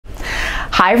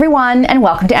Hi everyone, and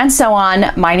welcome to And So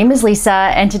On. My name is Lisa,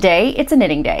 and today it's a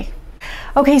knitting day.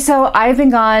 Okay, so I've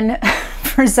been gone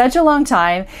for such a long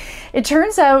time. It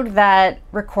turns out that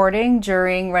recording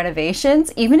during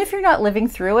renovations, even if you're not living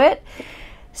through it,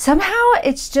 somehow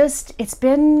it's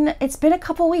been a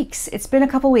couple weeks. It's been a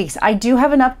couple weeks. I do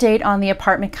have an update on the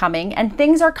apartment coming, and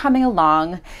things are coming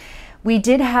along. We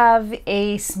did have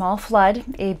a small flood,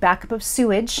 a backup of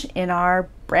sewage in our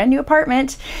brand new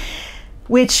apartment,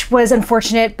 which was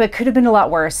unfortunate, but could have been a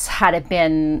lot worse had it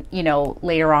been, you know,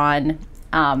 later on,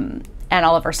 and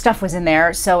all of our stuff was in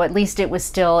there. So at least it was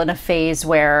still in a phase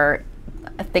where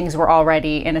things were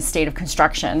already in a state of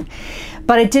construction.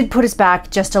 But it did put us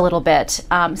back just a little bit.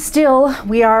 Still,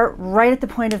 we are right at the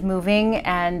point of moving,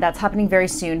 and that's happening very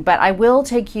soon. But I will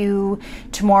take you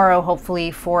tomorrow,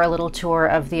 hopefully, for a little tour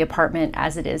of the apartment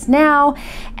as it is now.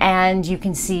 And you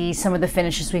can see some of the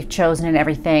finishes we've chosen and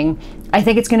everything. I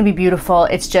think it's going to be beautiful.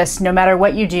 It's just, no matter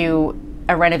what you do,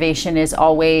 a renovation is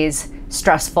always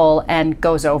stressful and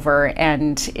goes over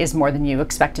and is more than you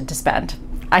expected to spend.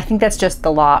 I think that's just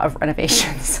the law of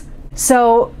renovations.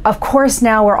 So of course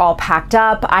now we're all packed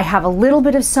up. I have a little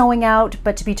bit of sewing out,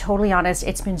 but to be totally honest,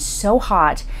 it's been so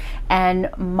hot, and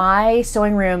my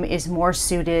sewing room is more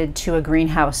suited to a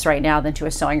greenhouse right now than to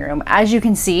a sewing room. As you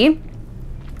can see,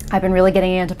 I've been really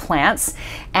getting into plants,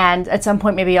 and at some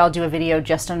point maybe I'll do a video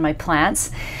just on my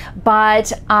plants.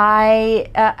 But I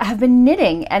have been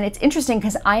knitting, and it's interesting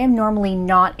because I am normally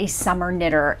not a summer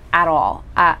knitter at all.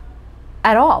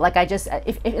 Like I just,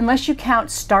 unless you count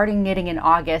starting knitting in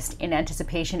August in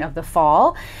anticipation of the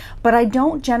fall, but I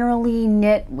don't generally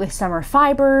knit with summer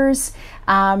fibers.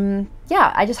 Yeah,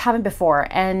 I just haven't before.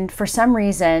 And for some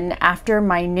reason, after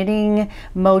my knitting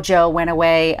mojo went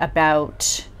away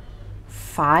about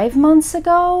 4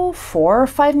 or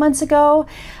 5 months ago,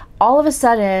 all of a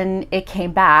sudden it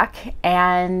came back,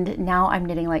 and now I'm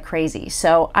knitting like crazy.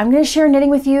 So I'm gonna share knitting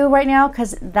with you right now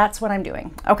because that's what I'm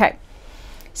doing. Okay.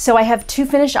 So I have two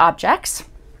finished objects,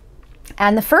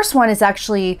 and the first one is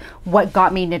actually what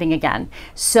got me knitting again.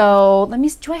 So let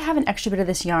me, do I have an extra bit of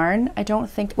this yarn? I don't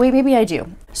think, wait, maybe I do.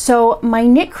 So my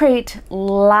knit crate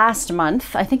last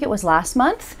month, I think it was last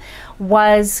month,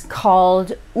 was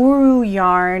called Uru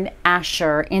Yarn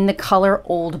Asher in the color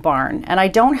Old Barn. And I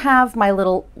don't have my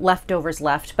little leftovers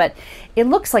left, but it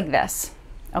looks like this,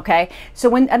 okay?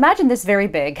 So imagine this very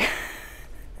big.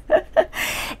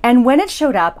 And when it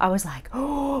showed up, I was like,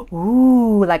 oh,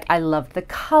 ooh, like I loved the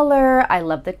color, I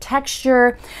love the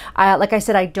texture. Like I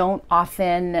said, I don't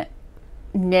often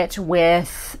knit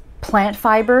with plant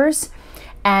fibers,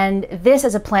 and this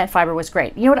as a plant fiber was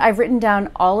great. You know what, I've written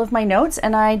down all of my notes,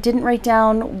 and I didn't write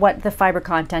down what the fiber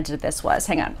content of this was.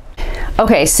 Hang on.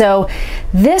 Okay, so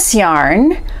this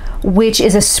yarn, which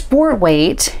is a sport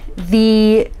weight,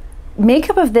 the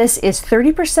makeup of this is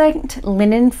 30%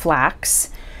 linen flax,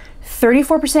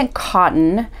 34%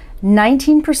 cotton,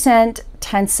 19%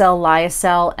 tencel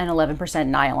lyocell, and 11%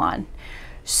 nylon.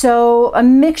 So a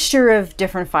mixture of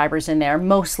different fibers in there,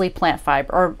 mostly plant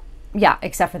fiber, or yeah,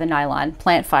 except for the nylon,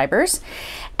 plant fibers.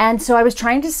 And so I was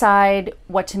trying to decide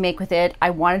what to make with it.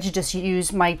 I wanted to just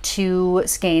use my two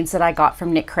skeins that I got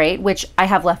from Knit Crate, which I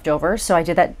have left over, so I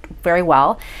did that very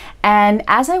well. And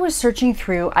as I was searching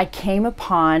through, I came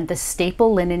upon the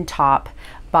staple linen top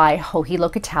by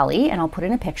Locatelli, and I'll put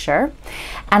in a picture.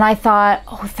 And I thought,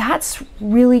 oh, that's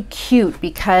really cute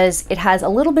because it has a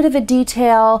little bit of a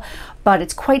detail, but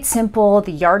it's quite simple.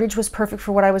 The yardage was perfect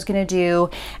for what I was gonna do,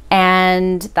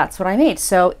 and that's what I made.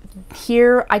 So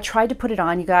here, I tried to put it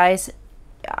on, you guys.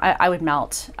 I would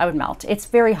melt, I would melt. It's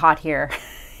very hot here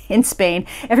in Spain.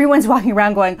 Everyone's walking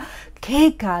around going,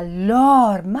 que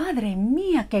calor, madre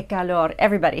mía, que calor,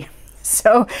 everybody.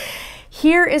 So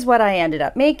here is what I ended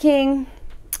up making.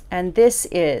 And this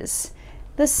is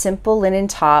the simple linen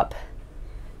top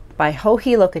by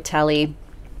Locatelli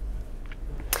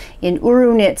in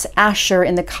Uru Knits Asher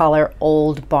in the color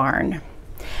Old Barn.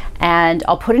 And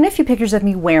I'll put in a few pictures of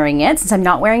me wearing it since I'm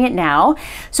not wearing it now.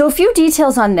 So a few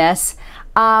details on this.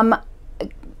 I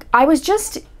was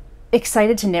just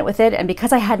excited to knit with it, and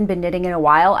because I hadn't been knitting in a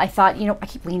while, I thought, you know, I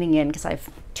keep leaning in because I've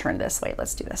turned this. Wait,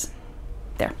 let's do this.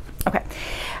 There, okay.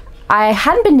 I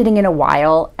hadn't been knitting in a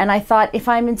while, and I thought if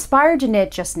I'm inspired to knit,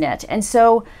 just knit. And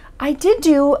so I did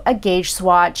do a gauge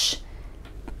swatch,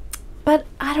 but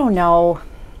I don't know,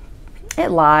 it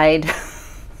lied.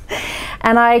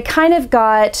 And I kind of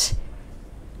got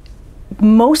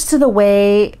most of the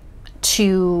way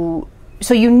to,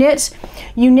 so you knit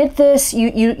this,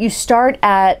 you start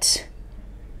at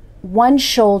one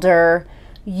shoulder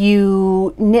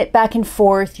you knit back and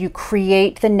forth, you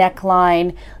create the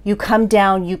neckline, you come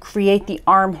down, you create the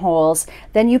armholes,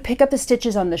 then you pick up the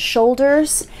stitches on the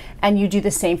shoulders and you do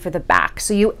the same for the back.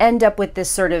 So you end up with this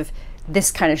sort of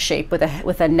this kind of shape with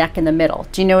a neck in the middle.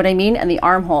 Do you know what I mean? And the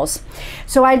armholes.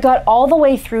 So I got all the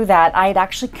way through that. I had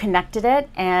actually connected it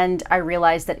and I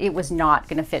realized that it was not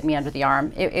going to fit me under the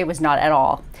arm. It was not at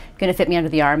all going to fit me under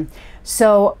the arm.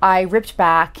 So I ripped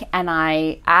back and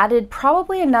I added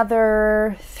probably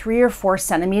another 3 or 4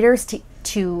 centimeters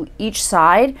to each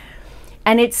side.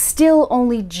 And it still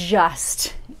only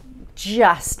just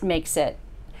makes it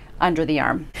under the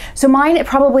arm. So mine, it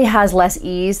probably has less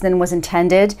ease than was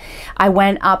intended. I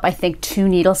went up, I think, 2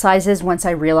 needle sizes once I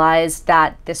realized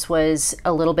that this was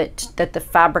a little bit, that the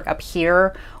fabric up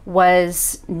here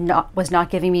was not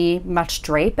giving me much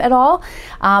drape at all.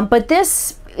 But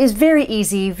this is very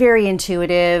easy, very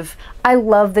intuitive. I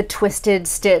love the twisted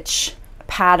stitch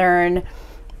pattern.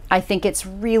 I think it's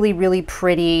really, really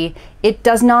pretty. It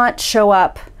does not show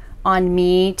up on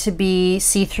me to be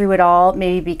see-through at all,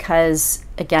 maybe because,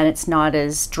 again, it's not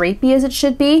as drapey as it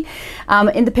should be.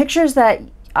 In the pictures that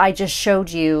I just showed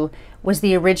you was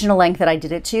the original length that I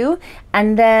did it to.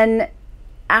 And then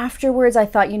afterwards I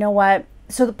thought, you know what?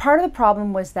 So the part of the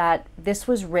problem was that this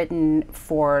was written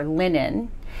for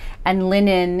linen, and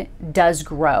linen does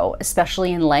grow,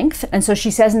 especially in length. And so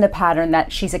she says in the pattern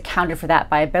that she's accounted for that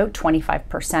by about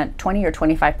 25%, 20 or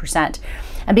 25%.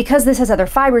 And because this has other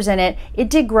fibers in it, it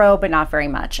did grow, but not very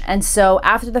much. And so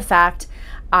after the fact,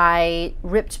 I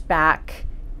ripped back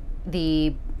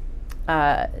the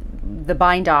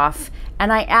bind off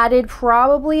and I added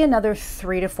probably another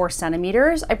 3 to 4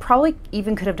 centimeters. I probably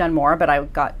even could have done more, but I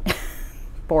got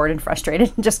bored and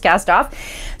frustrated and just cast off.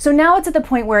 So now it's at the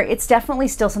point where it's definitely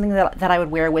still something that I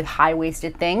would wear with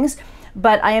high-waisted things,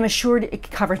 but I am assured it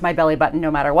covers my belly button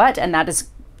no matter what, and that was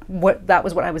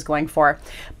what I was going for.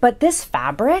 But this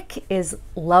fabric is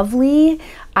lovely.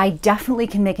 I definitely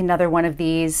can make another one of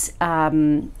these.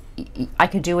 I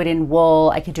could do it in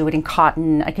wool, I could do it in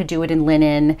cotton, I could do it in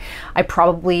linen. I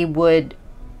probably would,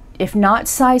 if not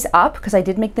size up, because I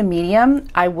did make the medium,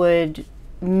 I would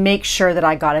make sure that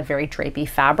I got a very drapey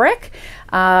fabric.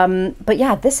 But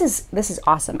yeah, this is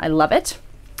awesome. I love it.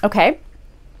 Okay.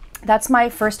 That's my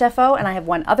first FO, and I have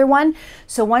one other one.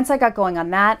 So once I got going on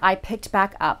that, I picked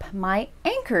back up my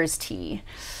Anker's tee.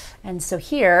 And so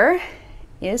here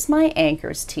is my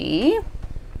Anker's tee.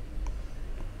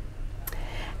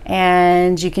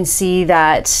 And you can see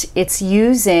that it's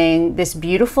using this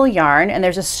beautiful yarn, and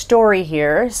there's a story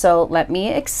here. So let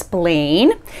me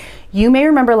explain. You may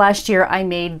remember last year I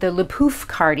made the Le Pouf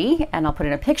cardi, and I'll put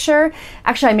in a picture.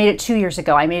 Actually, I made it 2 years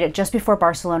ago. I made it just before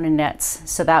Barcelona Knits.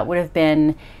 So that would have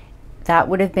been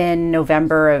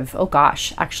November of, oh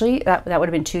gosh, actually that would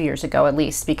have been 2 years ago at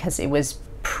least, because it was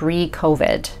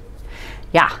pre-COVID.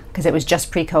 Yeah, because it was just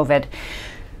pre-COVID.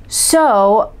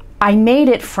 So I made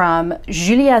it from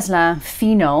Julie Asselin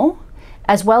Fino,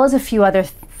 as well as a few other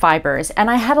fibers, and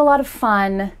I had a lot of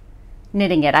fun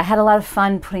knitting it. I had a lot of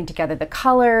fun putting together the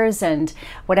colors and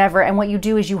whatever. And what you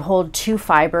do is you hold 2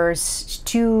 fibers,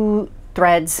 2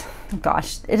 threads. Oh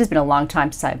gosh, it has been a long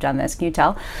time since I've done this. Can you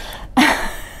tell?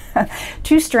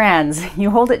 2 strands. You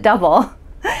hold it double,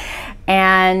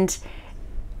 and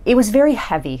it was very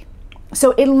heavy.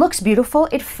 So it looks beautiful.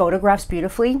 It photographs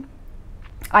beautifully.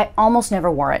 I almost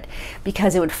never wore it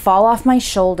because it would fall off my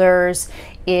shoulders.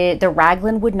 The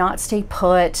raglan would not stay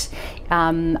put.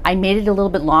 I made it a little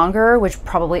bit longer, which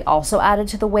probably also added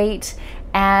to the weight.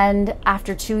 And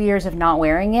after 2 years of not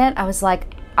wearing it, I was like,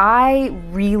 I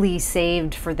really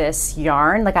saved for this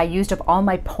yarn. Like, I used up all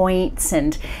my points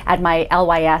and at my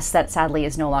LYS that sadly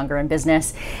is no longer in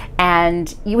business.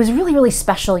 And it was really, really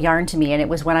special yarn to me. And it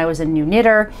was when I was a new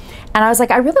knitter. And I was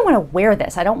like, I really want to wear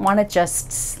this. I don't want it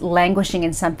just languishing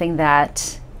in something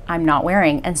that I'm not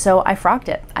wearing. And so I frocked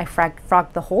it. I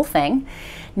frocked the whole thing.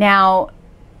 Now,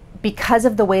 because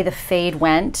of the way the fade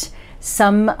went,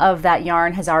 some of that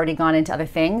yarn has already gone into other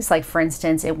things. Like, for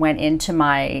instance, it went into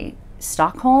my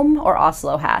Stockholm or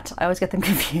Oslo hat. I always get them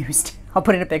confused. I'll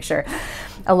put in a picture.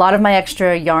 A lot of my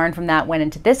extra yarn from that went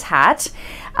into this hat.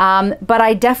 But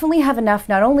I definitely have enough,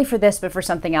 not only for this, but for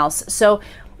something else. So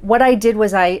what I did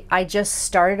was I just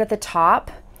started at the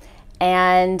top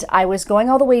and I was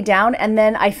going all the way down, and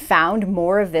then I found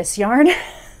more of this yarn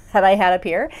that I had up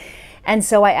here. And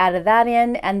so I added that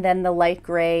in, and then the light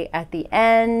gray at the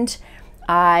end.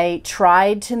 I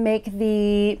tried to make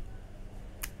the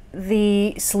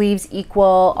sleeves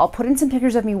equal. I'll put in some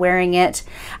pictures of me wearing it.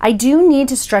 I do need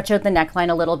to stretch out the neckline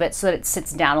a little bit so that it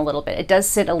sits down a little bit. It does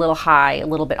sit a little high, a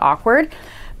little bit awkward,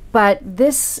 But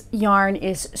this yarn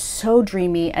is so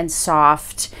dreamy and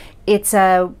soft. It's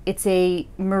a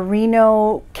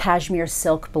merino cashmere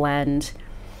silk blend.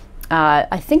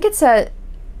 I think it's a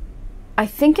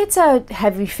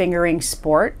heavy fingering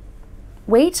sport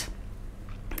weight.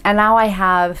 And now I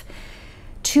have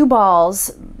 2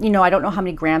 balls, you know, I don't know how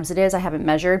many grams it is, I haven't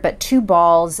measured, but 2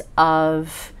 balls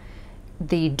of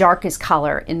the darkest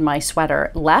color in my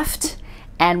sweater left.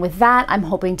 And with that, I'm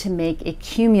hoping to make a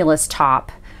Cumulus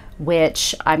top,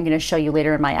 which I'm going to show you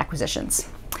later in my acquisitions.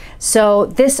 So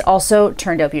this also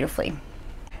turned out beautifully.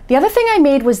 The other thing I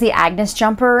made was the Agnes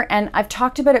jumper, and I've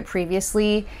talked about it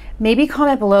previously. Maybe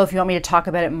comment below if you want me to talk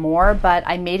about it more, but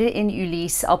I made it in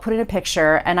Ulysse. I'll put in a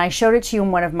picture, and I showed it to you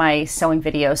in one of my sewing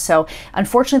videos. So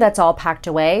unfortunately that's all packed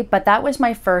away, but that was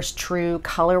my first true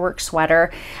colorwork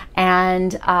sweater.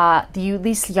 And the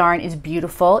Ulysse yarn is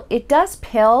beautiful. It does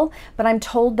pill, but I'm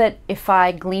told that if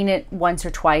I glean it once or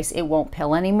twice, it won't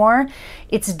pill anymore.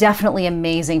 It's definitely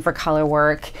amazing for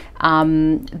colorwork.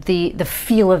 The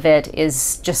feel of it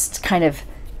is just kind of,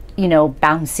 you know,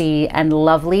 bouncy and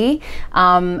lovely.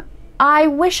 I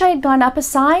wish I had gone up a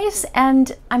size,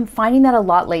 and I'm finding that a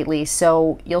lot lately.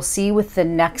 So you'll see with the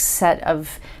next set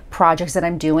of projects that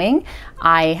I'm doing,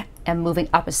 I am moving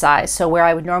up a size. So where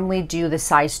I would normally do the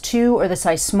size 2 or the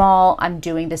size small, I'm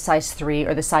doing the size 3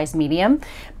 or the size medium,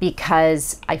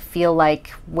 because I feel like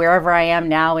wherever I am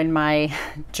now in my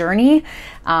journey,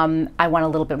 I want a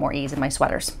little bit more ease in my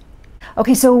sweaters.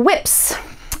 Okay, so whips.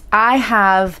 I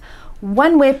have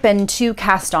 1 whip and 2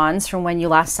 cast-ons from when you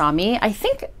last saw me. I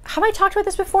think, have I talked about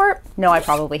this before? No, I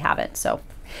probably haven't. So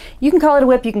you can call it a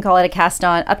whip, you can call it a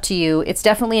cast-on, up to you. It's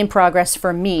definitely in progress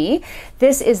for me.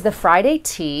 This is the Friday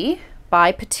Tee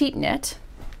by Petite Knit.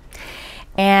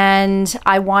 And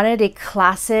I wanted a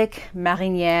classic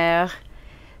marinière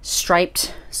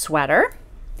striped sweater.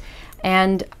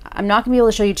 And I'm not gonna be able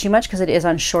to show you too much because it is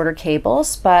on shorter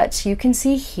cables, but you can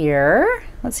see here,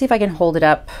 let's see if I can hold it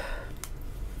up,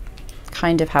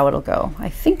 kind of how it'll go. I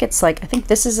think it's like, I think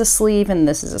this is a sleeve and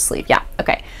this is a sleeve. Yeah,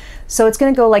 okay. So it's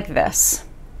gonna go like this.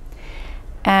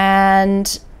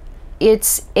 And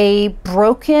it's a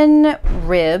broken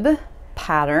rib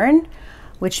pattern,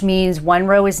 which means 1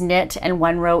 row is knit and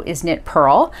 1 row is knit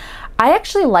purl. I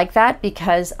actually like that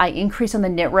because I increase on the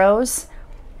knit rows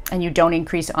and you don't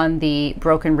increase on the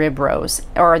broken rib rows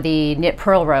or the knit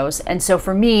purl rows. And so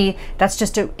for me, that's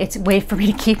just it's a way for me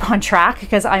to keep on track,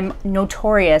 because I'm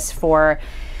notorious for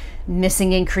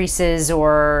missing increases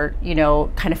or, you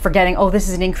know, kind of forgetting, oh, this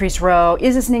is an increased row.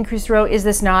 Is this an increased row? Is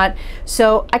this not?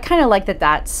 So I kind of like that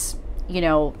that's, you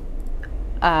know,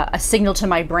 a signal to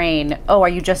my brain, oh, are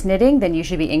you just knitting? Then you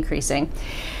should be increasing.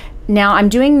 Now I'm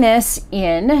doing this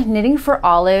in Knitting for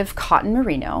Olive cotton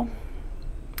merino.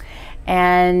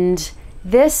 And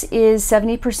this is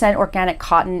 70% organic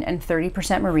cotton and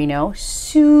 30% merino.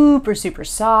 Super, super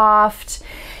soft.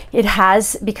 It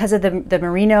has, because of the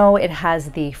merino, it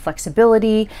has the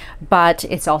flexibility, but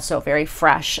it's also very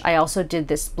fresh. I also did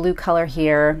this blue color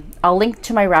here. I'll link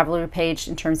to my Ravelry page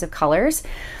in terms of colors.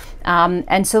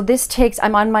 And so this takes,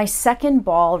 I'm on my 2nd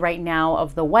ball right now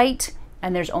of the white,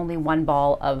 and there's only 1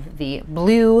 ball of the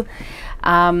blue.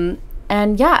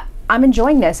 And yeah, I'm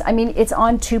enjoying this. I mean, it's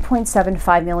on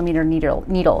 2.75 millimeter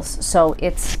needles, so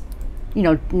it's, you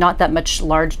know, not that much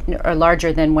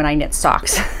larger than when I knit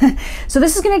socks. So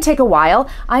this is going to take a while.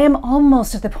 I am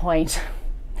almost at the point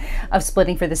of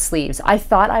splitting for the sleeves. I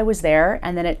thought I was there,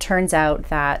 and then it turns out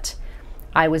that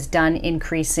I was done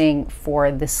increasing for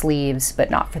the sleeves,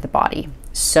 but not for the body.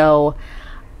 So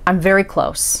I'm very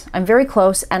close. I'm very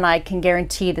close, and I can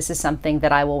guarantee this is something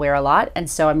that I will wear a lot. And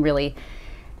so I'm really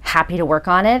happy to work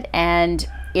on it. And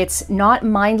it's not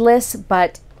mindless,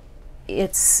 but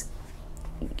it's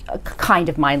kind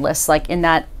of mindless, like in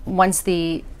that once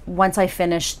I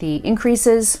finish the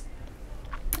increases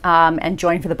and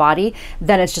join for the body,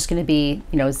 then it's just going to be,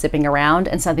 you know, zipping around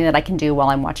and something that I can do while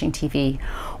I'm watching TV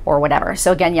or whatever.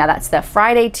 So again, yeah, that's the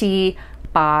Friday Tee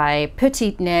by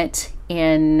Petite Knit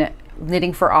in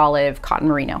Knitting for Olive cotton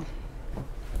merino.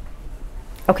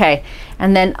 Okay,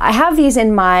 and then I have these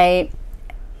in my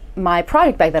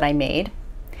project bag that I made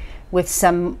with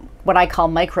some what I call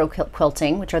micro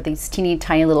quilting, which are these teeny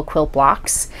tiny little quilt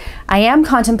blocks. I am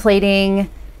contemplating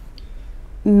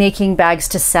making bags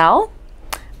to sell.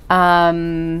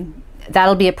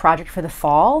 That'll be a project for the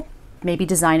fall, maybe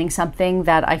designing something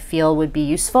that I feel would be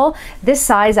useful. This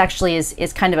size actually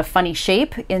is kind of a funny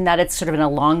shape in that it's sort of an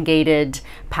elongated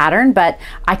pattern, but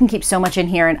I can keep so much in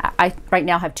here, and I right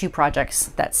now have 2 projects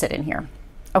that sit in here.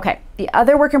 Okay, the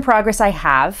other work in progress I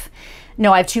have,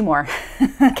 no, I have 2 more.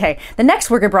 Okay, the next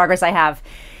work in progress I have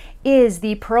is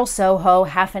the Purl Soho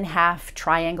half and half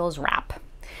triangles wrap,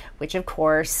 which of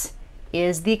course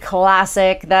is the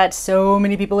classic that so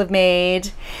many people have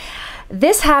made.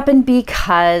 This happened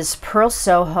because Purl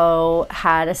Soho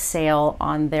had a sale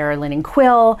on their linen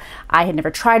quill. I had never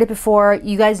tried it before.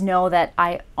 You guys know that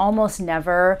I almost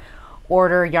never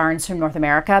order yarns from North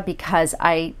America because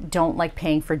I don't like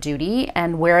paying for duty.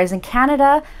 And whereas in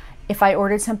Canada, if I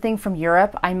ordered something from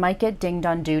Europe, I might get dinged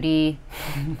on duty.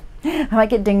 I might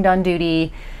get dinged on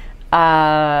duty,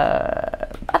 I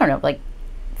don't know, like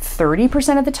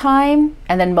 30% of the time,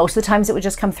 and then most of the times it would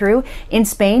just come through. In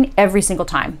Spain, every single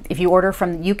time. If you order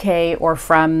from the UK or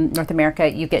from North America,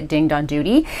 you get dinged on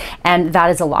duty, and that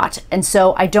is a lot. And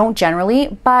so I don't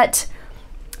generally, but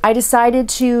I decided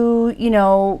to, you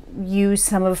know, use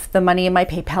some of the money in my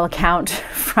PayPal account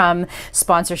from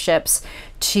sponsorships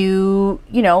to,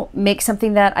 you know, make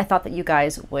something that I thought that you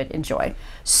guys would enjoy.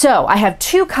 So I have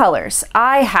two colors.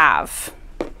 I have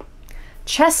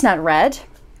chestnut red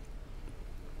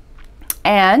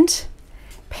and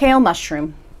pale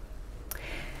mushroom.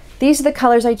 These are the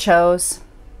colors I chose.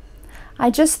 I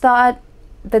just thought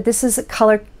that this is a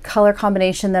color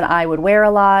combination that I would wear a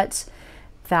lot,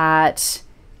 that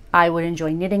I would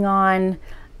enjoy knitting on.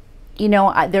 You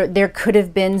know, there could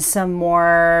have been some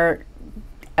more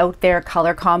out there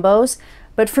color combos,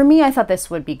 but for me, I thought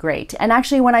this would be great. And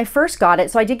actually when I first got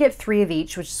it, so I did get 3 of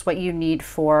each, which is what you need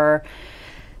for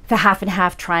the half and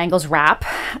half triangles wrap.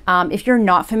 If you're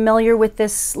not familiar with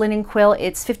this linen quill,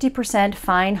 it's 50%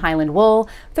 fine Highland wool,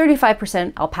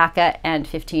 35% alpaca, and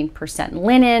 15%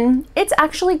 linen. It's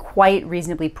actually quite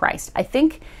reasonably priced.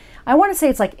 I want to say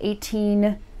it's like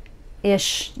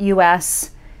 18-ish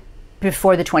US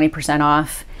before the 20%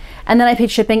 off. And then I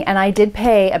paid shipping, and I did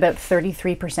pay about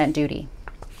 33% duty.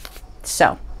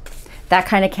 So that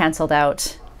kind of canceled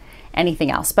out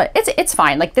anything else, but it's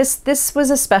fine. Like this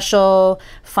was a special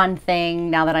fun thing.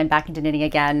 Now that I'm back into knitting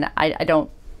again, I don't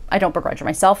begrudge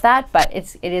myself that, but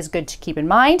it is good to keep in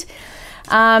mind.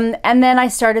 And then I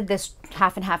started this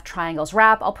half and half triangles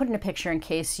wrap. I'll put in a picture in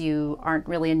case you aren't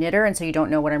really a knitter and so you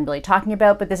don't know what I'm really talking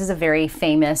about, but this is a very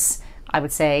famous, I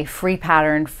would say, free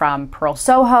pattern from Purl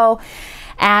Soho.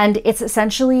 And it's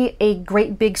essentially a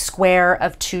great big square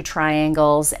of 2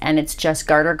 triangles, and it's just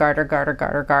garter, garter, garter,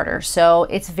 garter, garter. So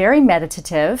it's very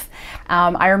meditative.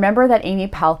 I remember that Amy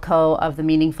Palco of The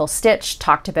Meaningful Stitch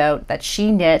talked about that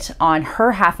she knit on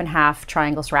her half and half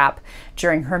triangles wrap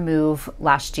during her move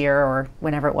last year or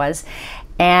whenever it was.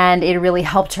 And it really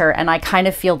helped her. And I kind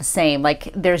of feel the same.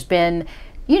 Like there's been,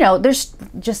 you know, there's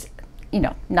just, you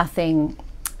know, nothing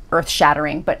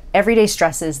earth-shattering, but everyday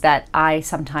stresses that I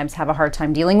sometimes have a hard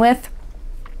time dealing with.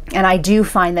 And I do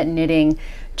find that knitting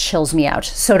chills me out.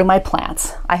 So do my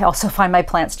plants. I also find my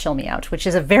plants chill me out, which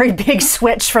is a very big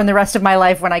switch from the rest of my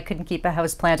life when I couldn't keep a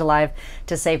house plant alive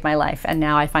to save my life. And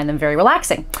now I find them very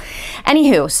relaxing.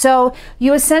 Anywho, so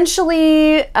you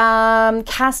essentially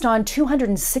cast on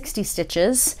 260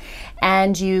 stitches,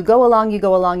 and you go along, you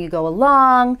go along, you go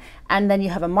along, and then you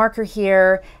have a marker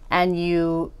here, and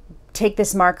you take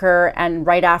this marker, and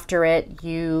right after it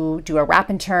you do a wrap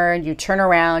and turn, you turn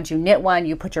around, you knit one,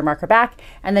 you put your marker back,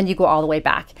 and then you go all the way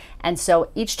back. And so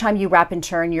each time you wrap and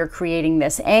turn, you're creating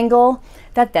this angle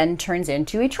that then turns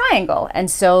into a triangle. And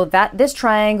so that this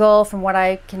triangle, from what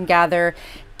I can gather,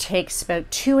 takes about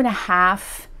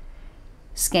 2.5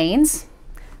 skeins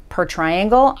per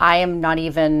triangle. I am not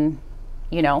even,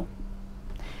 you know,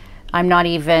 I'm not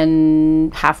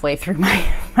even halfway through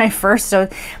my first, so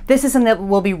this is something that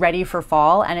will be ready for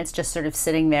fall, and it's just sort of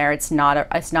sitting there. It's not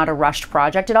a rushed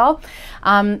project at all.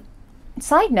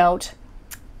 Side note,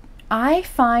 I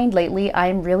find lately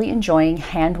I'm really enjoying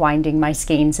hand winding my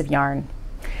skeins of yarn.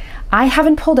 I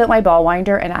haven't pulled out my ball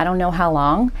winder and I don't know how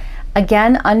long.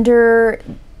 Again,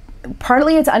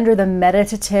 partly it's under the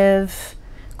meditative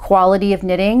quality of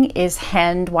knitting is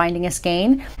hand winding a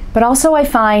skein, but also I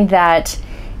find that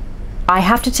I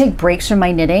have to take breaks from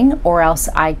my knitting or else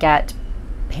I get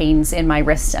pains in my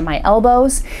wrists and my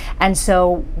elbows. And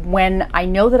so when I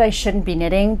know that I shouldn't be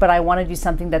knitting, but I want to do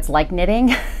something that's like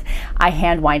knitting, I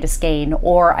hand wind a skein,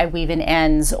 or I weave in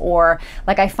ends, or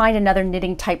like I find another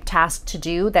knitting type task to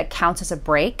do that counts as a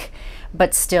break,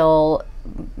 but still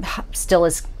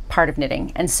is part of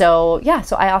knitting. And so yeah,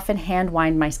 so I often hand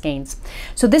wind my skeins.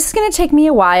 So this is going to take me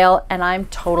a while, and I'm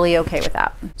totally okay with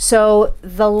that. So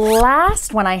the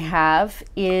last one I have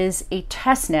is a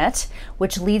test knit,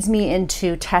 which leads me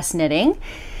into test knitting.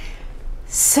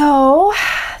 So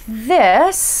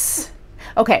this,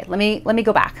 okay, let me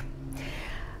go back.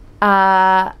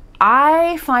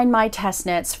 I find my test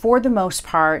knits for the most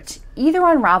part either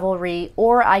on Ravelry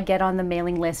or I get on the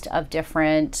mailing list of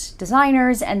different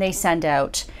designers and they send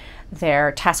out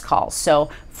their test calls. So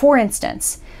for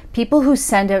instance, people who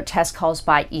send out test calls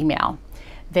by email.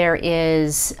 There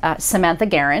is Samantha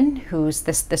Guerin, who's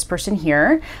this person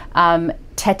here.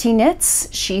 Petite Knits,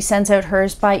 she sends out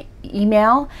hers by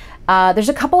email. There's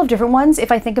a couple of different ones. If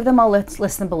I think of them, I'll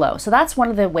list them below. So that's one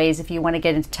of the ways if you want to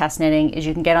get into test knitting is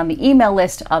you can get on the email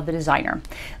list of the designer.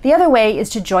 The other way is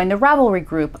to join the Ravelry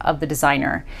group of the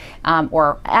designer.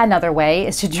 Or another way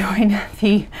is to join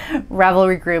the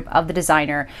Ravelry group of the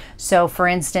designer. So for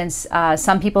instance,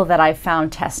 some people that I've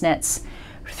found test knits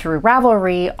through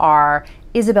Ravelry are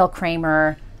Isabel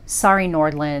Kramer, Sari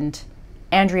Nordland,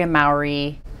 Andrea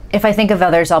Mowry. If I think of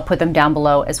others, I'll put them down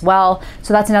below as well.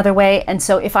 So that's another way. And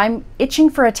so if I'm itching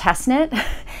for a test knit,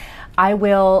 I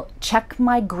will check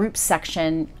my group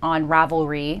section on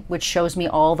Ravelry, which shows me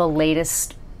all the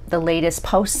latest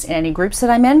posts in any groups that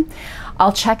I'm in.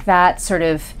 I'll check that sort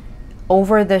of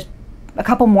over a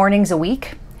couple mornings a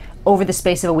week, over the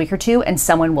space of a week or two, and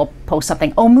someone will post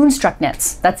something. Oh, Moonstruck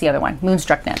Knits, that's the other one.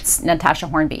 Moonstruck Knits, Natasha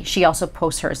Hornby. She also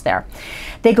posts hers there.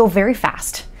 They go very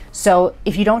fast. So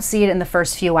if you don't see it in the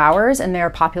first few hours and they're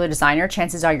a popular designer,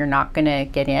 chances are you're not gonna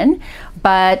get in.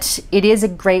 But it is a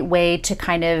great way to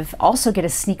kind of also get a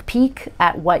sneak peek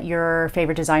at what your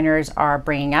favorite designers are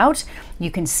bringing out.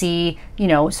 You can see, you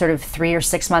know, sort of 3 or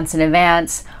 6 months in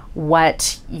advance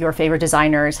what your favorite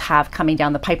designers have coming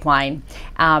down the pipeline.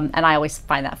 And I always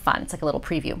find that fun. It's like a little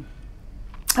preview.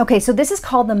 Okay, so this is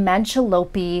called the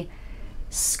Manchalopi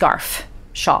scarf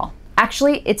shawl.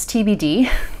 Actually, it's TBD.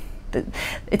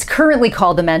 It's currently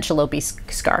called the Manchalopi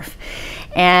scarf.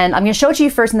 And I'm gonna show it to you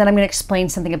first and then I'm gonna explain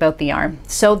something about the yarn.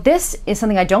 So this is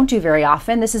something I don't do very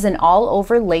often. This is an all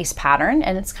over lace pattern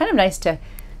and it's kind of nice to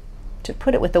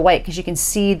put it with the white because you can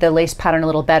see the lace pattern a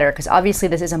little better because obviously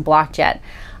this isn't blocked yet.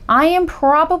 I am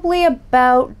probably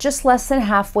about just less than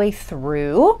halfway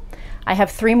through. I have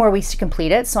 3 more weeks to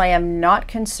complete it, so I am not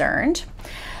concerned.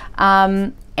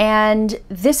 And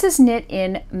this is knit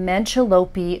in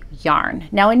Manchalopi yarn.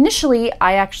 Now initially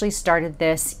I actually started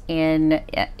this in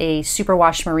a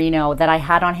superwash merino that I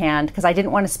had on hand because I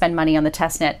didn't want to spend money on the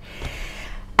test knit.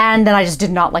 And then I just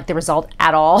did not like the result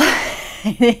at all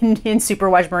in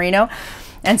superwash merino.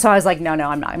 And so I was like, no,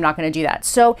 I'm not going to do that.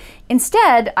 So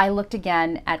instead, I looked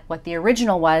again at what the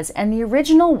original was, and the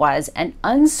original was an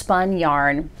unspun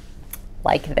yarn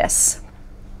like this.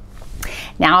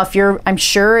 Now, I'm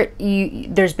sure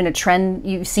there's been a trend,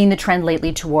 you've seen the trend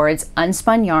lately towards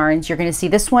unspun yarns. You're going to see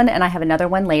this one, and I have another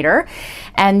one later.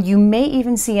 And you may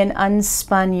even see an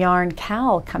unspun yarn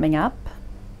cowl coming up.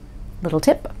 Little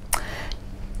tip.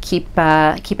 Keep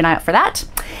an eye out for that.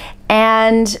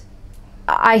 And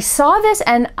I saw this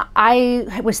and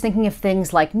I was thinking of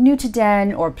things like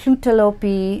Nutiden or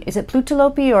Plutalopi. Is it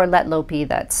Plutalopi or Letlopi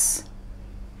that's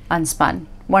unspun?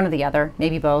 One or the other,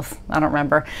 maybe both, I don't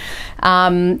remember.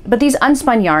 But these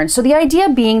unspun yarns. So the idea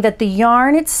being that the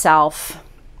yarn itself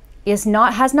has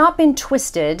not been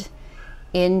twisted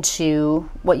into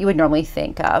what you would normally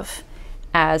think of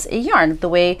as a yarn. The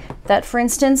way that, for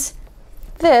instance,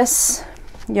 this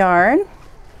yarn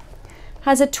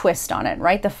has a twist on it,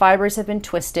 right? The fibers have been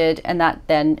twisted and that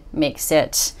then makes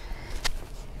it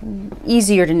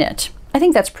easier to knit. I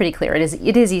think that's pretty clear.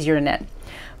 It is easier to knit.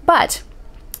 But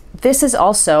this is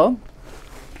also,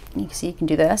 you can see you can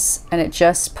do this and it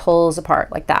just pulls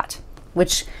apart like that,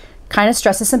 which kind of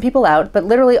stresses some people out. But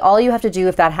literally all you have to do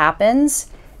if that happens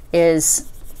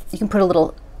is you can put a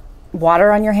little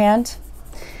water on your hand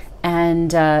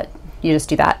and you just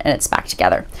do that and it's back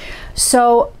together.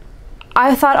 So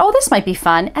I thought, oh, this might be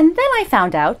fun. And then I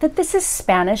found out that this is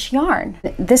Spanish yarn.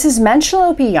 This is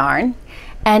Manchalopi yarn,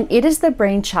 and it is the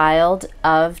brainchild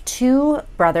of 2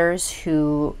 brothers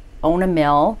who own a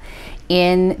mill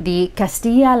in the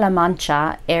Castilla-La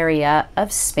Mancha area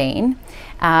of Spain.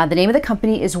 The name of the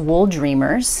company is Wool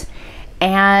Dreamers.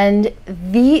 And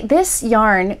this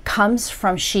yarn comes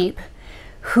from sheep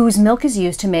whose milk is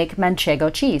used to make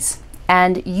manchego cheese.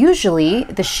 And usually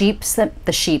the sheep that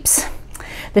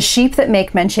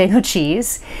make manchego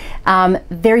cheese,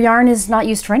 their yarn is not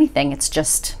used for anything. It's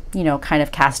just, you know, kind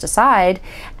of cast aside.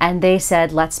 And they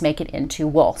said, let's make it into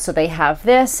wool. So they have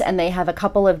this, and they have a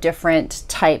couple of different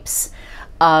types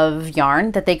of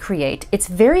yarn that they create. It's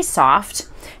very soft.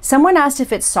 Someone asked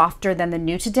if it's softer than the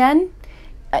Nutiden.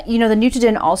 You know, the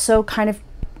Nutiden also kind of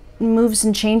moves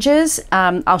and changes.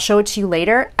 I'll show it to you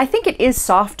later. I think it is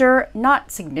softer,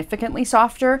 not significantly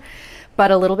softer, but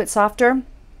a little bit softer.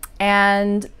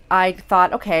 And I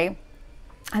thought, okay,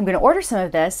 I'm going to order some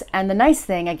of this. And the nice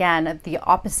thing, again, the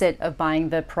opposite of buying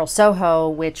the Purl Soho,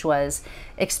 which was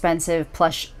expensive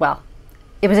plus, well,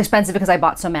 it was expensive because I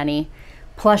bought so many,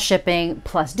 plus shipping,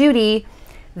 plus duty.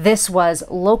 This was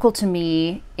local to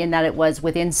me in that it was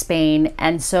within Spain.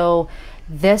 And so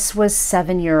this was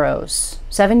 €7,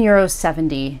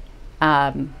 €7.70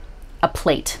 a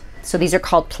plate. So these are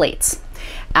called plates.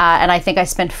 And I think I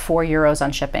spent €4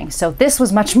 on shipping. So this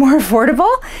was much more affordable.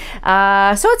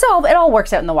 So it all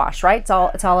works out in the wash, right? It's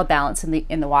all a balance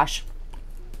in the wash.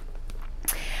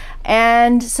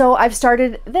 And so I've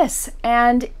started this,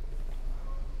 and a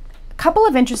couple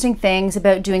of interesting things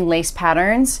about doing lace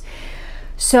patterns.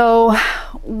 So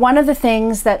one of the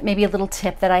things that maybe a little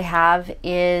tip that I have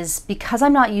is, because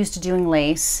I'm not used to doing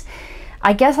lace,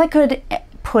 I guess I could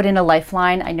put in a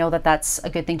lifeline. I know that that's a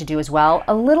good thing to do as well.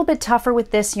 A little bit tougher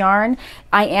with this yarn.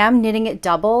 I am knitting it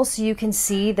double, so you can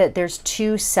see that there's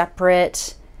 2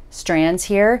 separate strands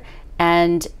here.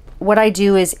 And what I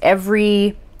do is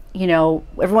every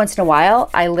once in a while,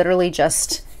 I literally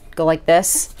just go like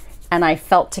this and I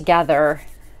felt together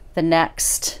the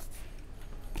next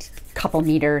couple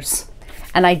meters.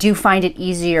 And I do find it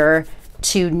easier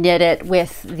to knit it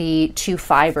with the 2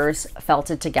 fibers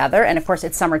felted together. And of course,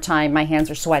 it's summertime, my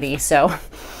hands are sweaty, so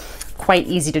quite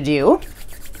easy to do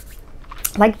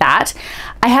like that.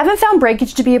 I haven't found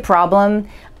breakage to be a problem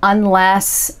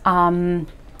unless as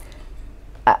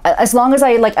long as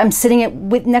I'm sitting it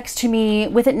with it next to me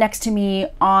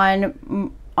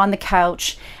on the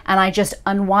couch, and I just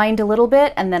unwind a little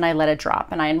bit and then I let it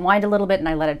drop, and I unwind a little bit and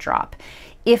I let it drop.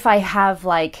 If I have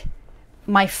like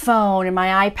my phone and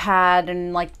my iPad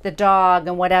and like the dog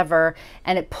and whatever,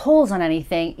 and it pulls on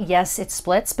anything, yes, it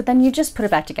splits, but then you just put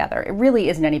it back together. It really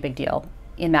isn't any big deal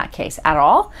in that case at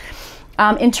all.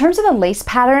 In terms of the lace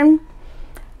pattern,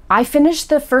 I finished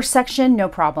the first section, no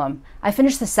problem. I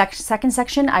finished the second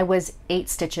section, I was 8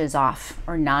 stitches off,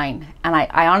 or 9. And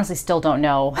I honestly still don't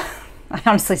know. I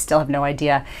honestly still have no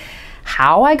idea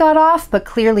how I got off, but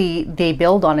clearly they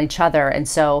build on each other. And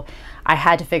so I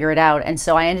had to figure it out. And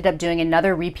so I ended up doing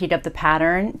another repeat of the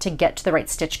pattern to get to the right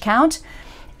stitch count.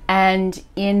 And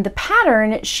in the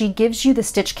pattern, she gives you the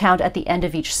stitch count at the end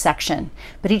of each section,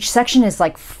 but each section is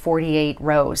like 48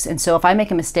 rows. And so if I make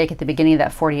a mistake at the beginning of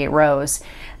that 48 rows,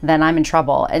 then I'm in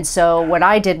trouble. And so what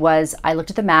I did was I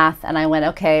looked at the math and I went,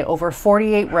 okay, over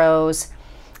 48 rows,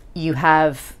 you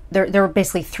have, there were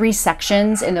basically 3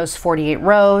 sections in those 48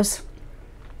 rows.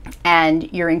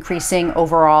 And you're increasing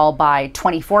overall by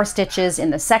 24 stitches in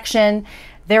the section.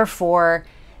 Therefore,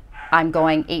 I'm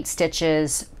going 8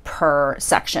 stitches per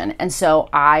section. And so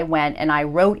I went and I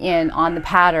wrote in on the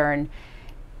pattern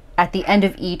at the end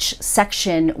of each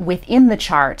section within the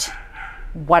chart,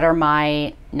 what are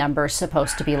my numbers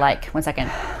supposed to be like? One second.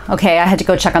 Okay, I had to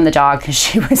go check on the dog because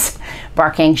she was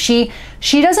barking. She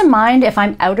doesn't mind if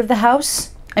I'm out of the house.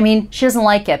 I mean, she doesn't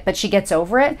like it, but she gets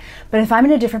over it. But if I'm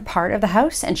in a different part of the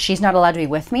house and she's not allowed to be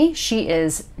with me, she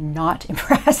is not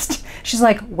impressed. She's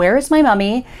like, where is my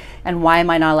mummy? And why am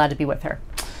I not allowed to be with her?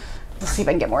 Let's see if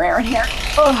I can get more air in here.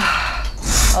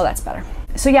 Oh, that's better.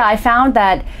 So yeah, I found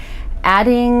that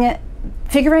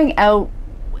figuring out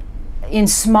in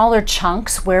smaller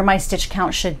chunks where my stitch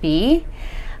count should be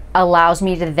allows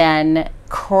me to then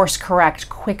course correct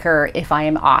quicker if I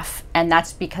am off. And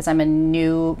that's because I'm a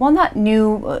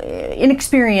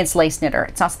inexperienced lace knitter.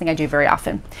 It's not something I do very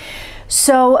often.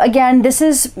 So again, this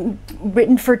is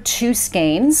written for 2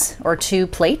 skeins, or 2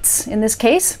 plates in this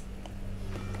case.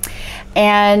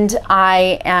 And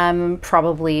I am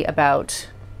probably about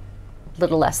a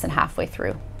little less than halfway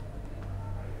through.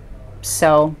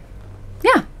 So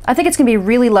yeah, I think it's gonna be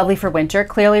really lovely for winter.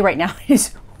 Clearly right now it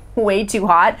is way too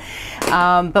hot.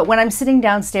 But when I'm sitting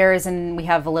downstairs and we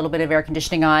have a little bit of air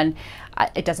conditioning on,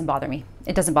 it doesn't bother me.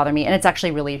 It doesn't bother me. And it's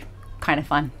actually really kind of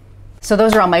fun. So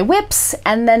those are all my whips.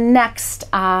 And then next,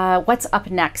 what's up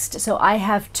next? So I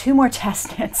have 2 more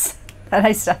test knits that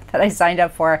I signed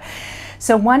up for.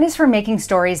 So one is for Making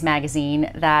Stories magazine,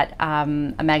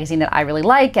 a magazine that I really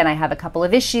like, and I have a couple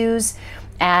of issues.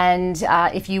 And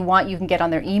if you want, you can get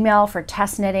on their email for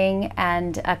test knitting.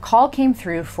 And a call came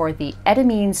through for the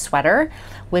Edamine sweater,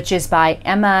 which is by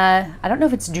Emma, I don't know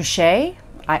if it's Duché.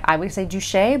 I would say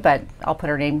Duché, but I'll put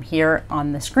her name here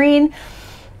on the screen.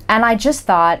 And I just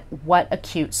thought, what a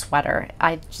cute sweater.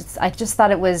 I just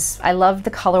thought it was, I loved the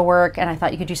color work, and I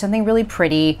thought you could do something really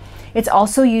pretty. It's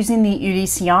also using the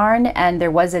Ulysse yarn, and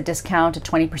there was a discount, a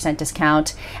 20%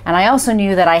 discount. And I also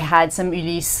knew that I had some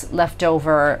Ulysse left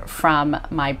over from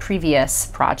my previous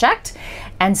project.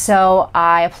 And so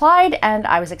I applied and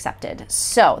I was accepted.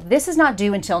 So this is not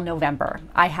due until November.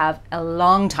 I have a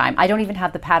long time. I don't even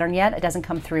have the pattern yet. It doesn't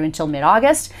come through until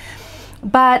mid-August.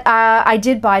 But I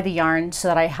did buy the yarn so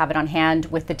that I have it on hand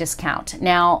with the discount.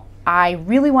 Now, I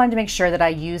really wanted to make sure that I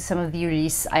used some of the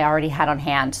Ulysse I already had on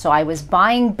hand. So I was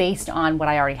buying based on what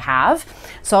I already have.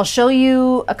 So I'll show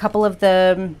you a couple of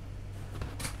the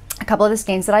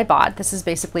skeins that I bought. This is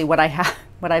basically what I have,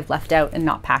 what I've left out and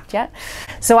not packed yet.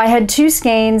 So I had 2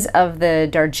 skeins of the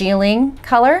Darjeeling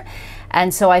color.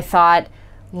 And so I thought,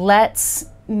 let's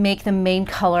make the main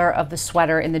color of the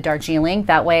sweater in the Darjeeling.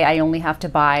 That way I only have to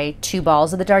buy 2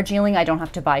 balls of the Darjeeling. I don't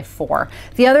have to buy 4.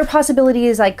 The other possibility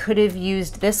is I could have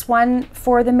used this one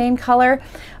for the main color,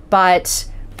 but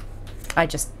I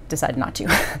just decided not to.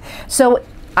 So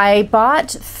I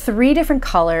bought 3 different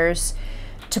colors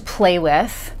to play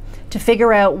with, to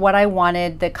figure out what I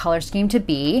wanted the color scheme to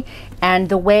be, and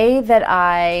the way that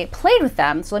I played with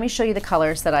them. So let me show you the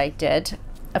colors that I did.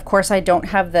 Of course, I don't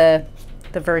have the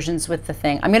versions with the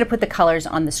thing. I'm gonna put the colors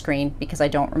on the screen because I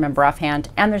don't remember offhand,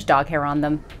 and there's dog hair on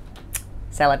them.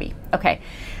 C'est la vie. Okay,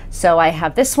 so I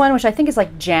have this one, which I think is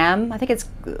like jam. I think it's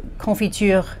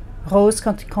confiture, rose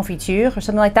confiture or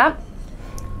something like that.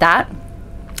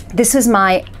 This is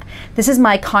my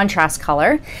contrast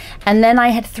color. And then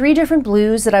I had 3 different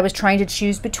blues that I was trying to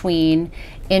choose between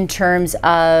in terms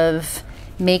of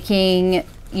making,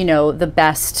 you know, the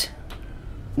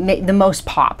most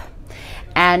pop.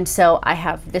 And so I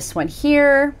have this one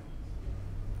here,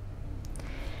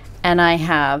 and I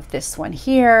have this one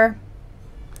here,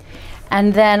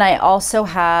 and then I also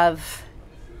have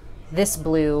this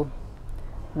blue,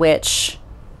 which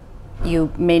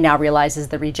you may now realize is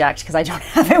the reject because I don't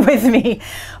have it with me.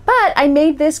 But I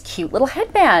made this cute little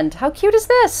headband. How cute is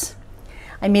this?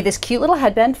 I made this cute little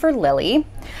headband for Lily.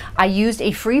 I used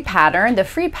a free pattern. The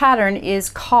free pattern is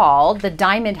called the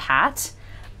Diamond Hat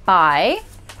by,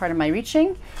 pardon my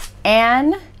reaching,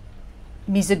 and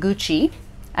Mizoguchi,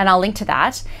 and I'll link to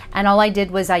that. And all I did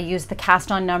was I used the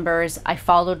cast on numbers, I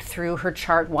followed through her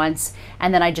chart once,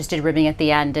 and then I just did ribbing at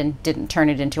the end and didn't turn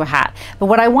it into a hat. But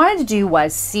what I wanted to do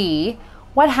was see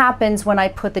what happens when I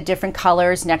put the different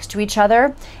colors next to each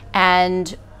other,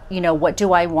 and you know, what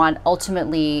do I want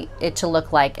ultimately it to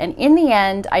look like. And in the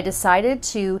end, I decided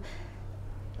to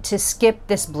skip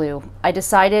this blue. I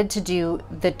decided to do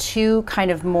the 2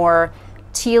 kind of more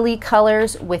tealy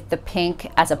colors with the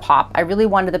pink as a pop. I really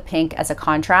wanted the pink as a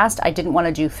contrast. I didn't want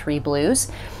to do 3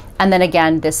 blues. And then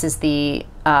again, this is the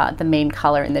main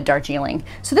color in the Darjeeling.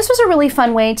 So this was a really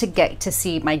fun way to get to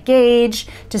see my gauge,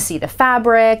 to see the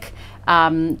fabric,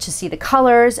 to see the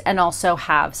colors, and also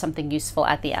have something useful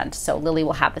at the end. So Lily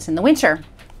will have this in the winter.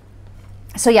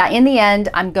 So yeah, in the end,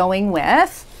 I'm going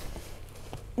with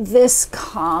this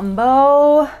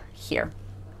combo here.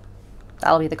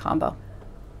 That'll be the combo,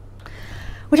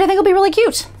 which I think will be really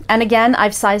cute. And again,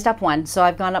 I've sized up 1. So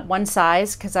I've gone up 1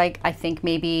 size because I think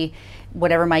maybe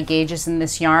whatever my gauge is in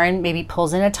this yarn maybe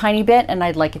pulls in a tiny bit, and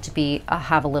I'd like it to be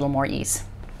have a little more ease.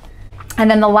 And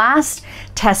then the last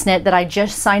test knit that I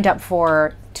just signed up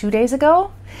for 2 days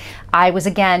ago, I was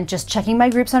again just checking my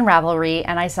groups on Ravelry,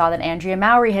 and I saw that Andrea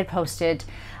Mowry had posted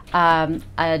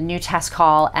a new test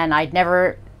call, and I'd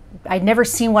never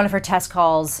seen one of her test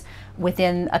calls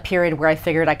within a period where I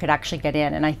figured I could actually get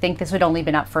in. And I think this had only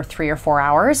been up for 3 or 4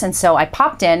 hours. And so I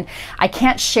popped in. I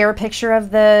can't share a picture of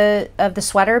the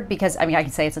sweater because, I mean, I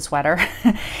can say it's a sweater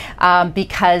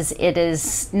because it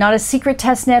is not a secret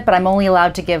test knit, but I'm only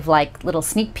allowed to give like little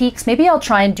sneak peeks. Maybe I'll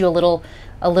try and do a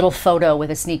little photo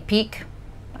with a sneak peek.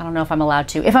 I don't know if I'm allowed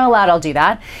to. If I'm allowed, I'll do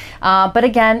that. But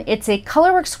again, it's a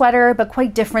colorwork sweater, but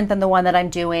quite different than the one that I'm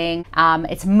doing.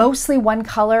 It's mostly 1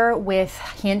 color with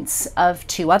hints of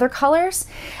 2 other colors.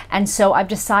 And so I've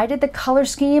decided the color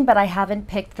scheme, but I haven't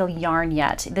picked the yarn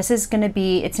yet. This is gonna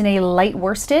be, it's in a light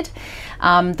worsted.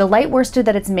 The light worsted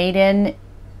that it's made in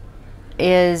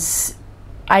is,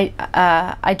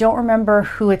 I don't remember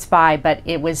who it's by, but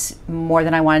it was more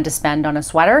than I wanted to spend on a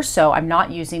sweater. So I'm not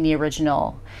using the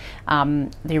original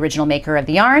maker of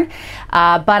the yarn,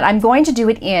 but I'm going to do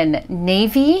it in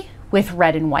navy with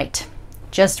red and white.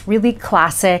 Just really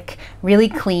classic, really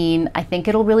clean. I think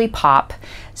it'll really pop.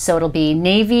 So it'll be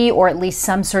navy or at least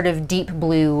some sort of deep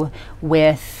blue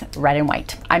with red and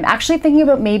white. I'm actually thinking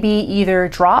about maybe either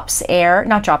Drops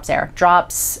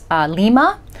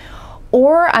Lima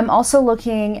Or I'm also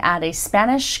looking at a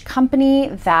Spanish company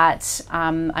that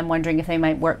I'm wondering if they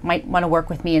might want to work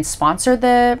with me and sponsor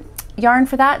the yarn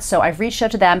for that. So I've reached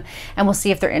out to them and we'll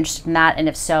see if they're interested in that. And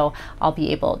if so, I'll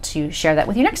be able to share that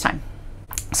with you next time.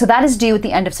 So that is due at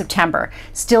the end of September.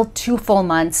 Still 2 full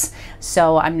months,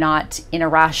 so I'm not in a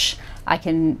rush. I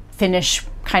can finish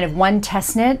kind of one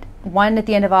test knit, one at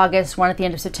the end of August, one at the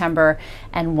end of September,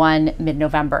 and one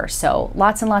mid-November. So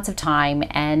lots and lots of time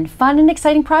and fun and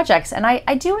exciting projects. And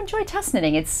I do enjoy test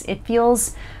knitting. It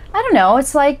feels, I don't know,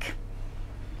 it's like,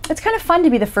 it's kind of fun to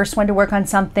be the first one to work on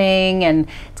something, and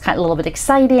it's kind of a little bit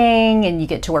exciting, and you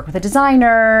get to work with a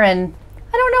designer, and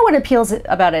I don't know what appeals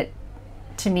about it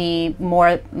to me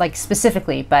more like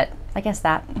specifically, but I guess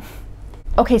that.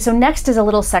 Okay, so next is a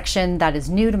little section that is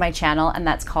new to my channel, and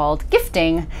that's called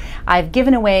gifting. I've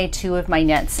given away 2 of my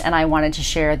knits and I wanted to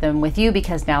share them with you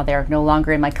because now they're no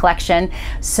longer in my collection.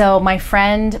 So my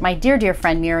friend, my dear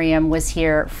friend Miriam, was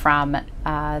here from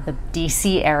the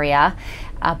DC area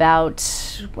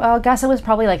about, well, I guess it was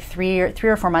probably like 3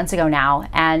 or 4 months ago now.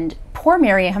 And poor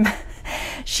Miriam,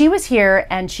 she was here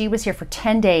for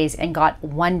 10 days and got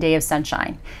 1 day of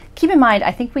sunshine. Keep in mind,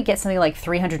 I think we get something like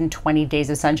 320 days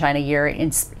of sunshine a year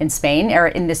in Spain, or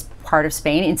in this part of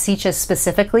Spain, in Sitges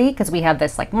specifically, because we have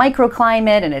this like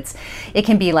microclimate, and it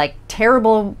can be like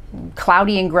terrible,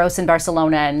 cloudy and gross in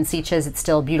Barcelona, and in Sitges it's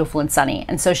still beautiful and sunny.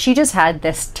 And so she just had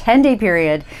this 10-day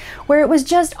period where it was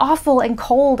just awful and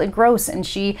cold and gross, and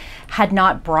she had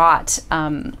not brought,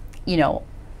 you know,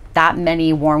 that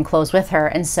many warm clothes with her.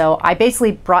 And so I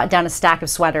basically brought down a stack of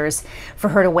sweaters for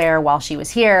her to wear while she was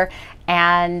here.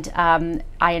 And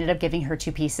I ended up giving her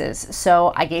 2 pieces.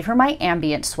 So I gave her my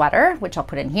ambient sweater, which I'll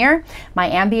put in here. My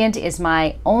ambient is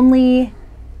my only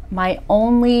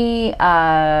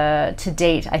to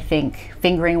date, I think,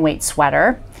 fingering weight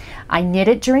sweater. I knit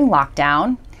it during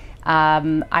lockdown.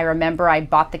 I remember I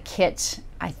bought the kit,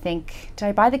 I think, did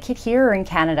I buy the kit here or in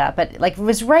Canada? But like, it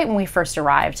was right when we first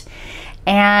arrived.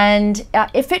 And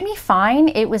it fit me fine.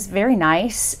 It was very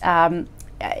nice.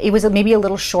 It was maybe a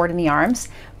little short in the arms,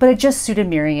 but it just suited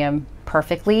Miriam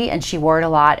perfectly, and she wore it a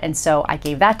lot, and so I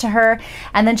gave that to her.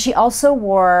 And then she also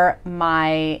wore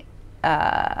my,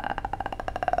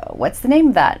 what's the name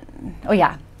of that? Oh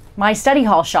yeah, my study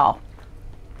hall shawl.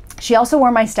 She also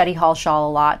wore my study hall shawl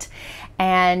a lot,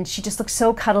 and she just looked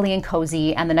so cuddly and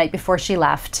cozy. And the night before she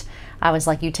left, I was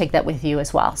like, you take that with you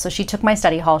as well. So she took my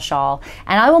study hall shawl,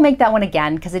 and I will make that one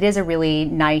again because it is a really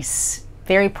nice,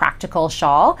 very practical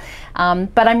shawl.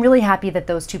 But I'm really happy that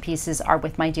those 2 pieces are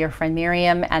with my dear friend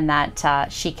Miriam, and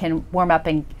that she can warm up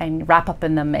and wrap up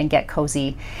in them and get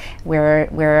cozy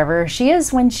wherever she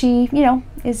is when she, you know,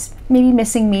 is maybe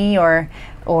missing me or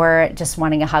just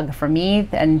wanting a hug from me.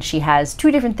 And she has 2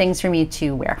 different things for me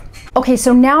to wear. Okay,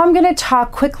 so now I'm gonna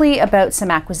talk quickly about some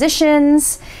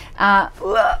acquisitions.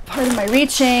 Pardon my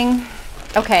reaching.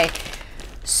 Okay.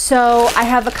 So I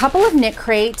have a couple of knit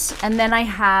crates, and then I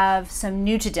have some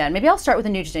Nutiden. Maybe I'll start with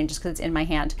the Nutiden just because it's in my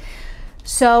hand.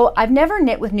 So I've never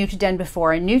knit with Nutiden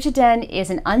before, and Nutiden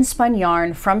is an unspun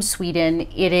yarn from Sweden.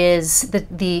 It is,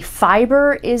 the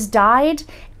fiber is dyed,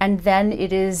 and then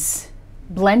it is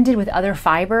blended with other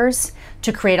fibers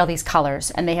to create all these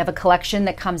colors. And they have a collection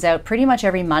that comes out pretty much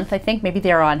every month. I think maybe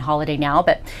they're on holiday now,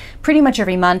 but pretty much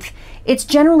every month. It's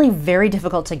generally very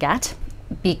difficult to get,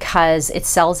 because it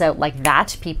sells out like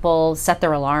that. People set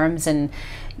their alarms and,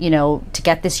 you know, to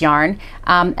get this yarn.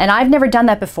 And I've never done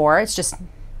that before. It's just,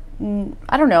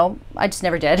 I don't know, I just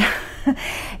never did.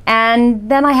 And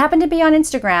then I happened to be on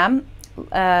Instagram.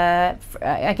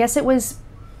 I guess it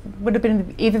would have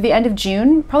been either the end of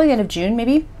June, probably the end of June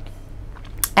maybe.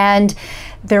 And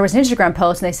there was an Instagram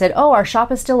post, and they said, oh, our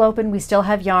shop is still open. We still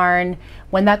have yarn.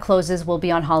 When that closes, we'll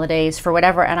be on holidays for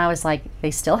whatever. And I was like,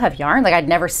 they still have yarn? Like I'd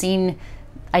never seen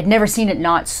it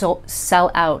not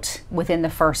sell out within the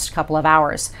first couple of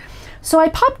hours. So I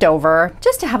popped over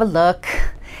just to have a look,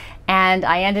 and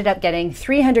I ended up getting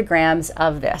 300 grams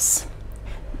of this.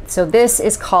 So this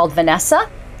is called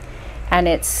Vanessa, and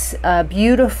it's a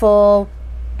beautiful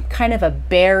kind of a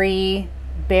berry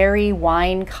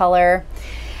wine color.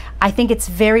 I think it's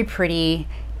very pretty.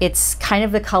 It's kind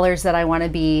of the colors that I want to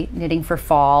be knitting for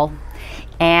fall.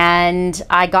 And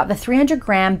I got the 300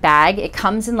 gram bag. It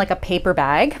comes in like a paper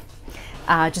bag,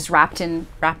 just wrapped in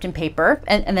paper,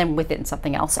 and then within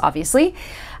something else, obviously.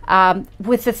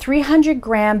 With the 300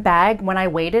 gram bag, when I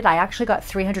weighed it, I actually got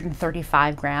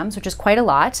 335 grams, which is quite a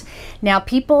lot. Now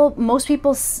most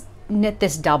people knit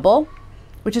this double,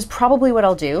 which is probably what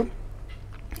I'll do.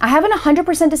 I haven't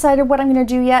 100% decided what I'm going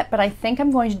to do yet, but I think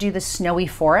I'm going to do the Snowy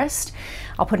Forest.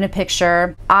 I'll put in a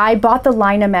picture. I bought the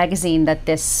Lina magazine that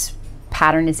this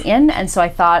pattern is in, and so I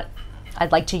thought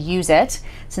I'd like to use it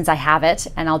since I have it,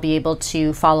 and I'll be able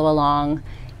to follow along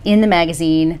in the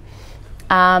magazine.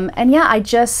 And yeah, I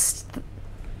just,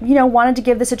 you know, wanted to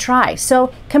give this a try.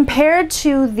 So compared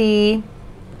to the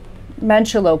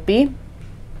Mancholopi,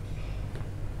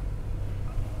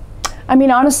 I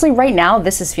mean, honestly, right now,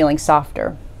 this is feeling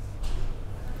softer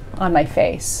on my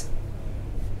face.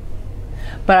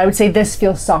 But I would say this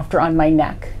feels softer on my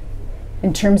neck.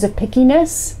 In terms of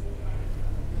pickiness,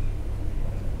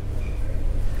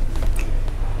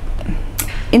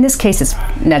 in this case, it's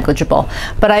negligible.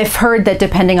 But I've heard that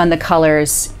depending on the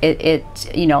colors, it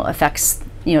you know, affects,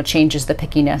 you know, changes the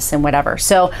pickiness and whatever.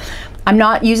 So I'm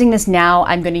not using this now.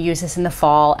 I'm going to use this in the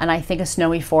fall, and I think a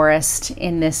snowy forest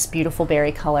in this beautiful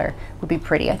berry color would be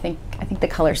pretty. I think the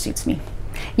color suits me.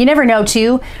 You never know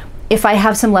too. If I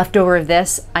have some leftover of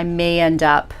this, I may end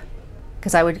up,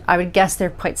 because I would guess they're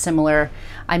quite similar,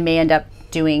 I may end up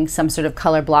doing some sort of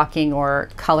color blocking or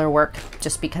color work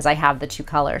just because I have the two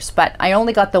colors. But I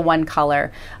only got the one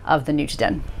color of the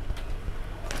Nutiden.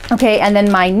 Okay, and then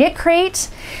my knit crate,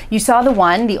 you saw the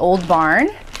one, the Old Barn.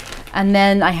 And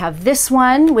then I have this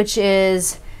one, which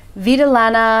is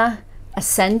Svetlana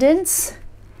Ascendance.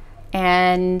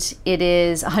 And it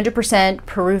is 100%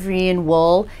 Peruvian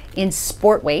wool in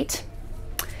sport weight.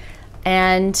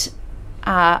 And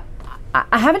I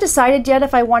haven't decided yet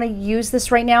if I want to use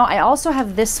this right now. I also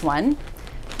have this one.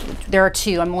 There are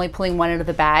two. I'm only pulling one out of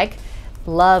the bag.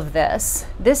 Love this.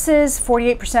 This is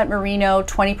 48% merino,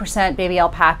 20% baby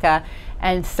alpaca,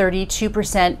 and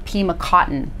 32% Pima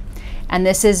cotton. And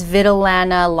this is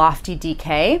Svetlana Lofty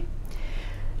DK.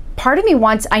 Part of me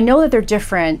wants, I know that they're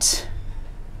different,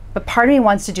 but part of me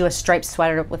wants to do a striped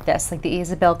sweater with this, like the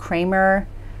Isabel Kramer,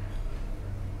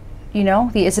 you know,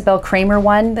 the Isabel Kramer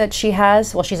one that she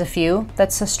has. Well, she's a few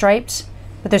that's a striped,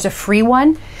 but there's a free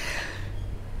one.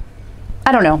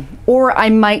 I don't know. Or I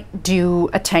might do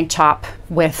a tank top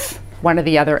with one or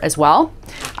the other as well.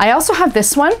 I also have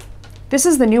this one. This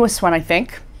is the newest one, I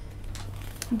think.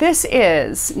 This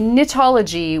is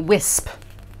Knitology Wisp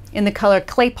in the color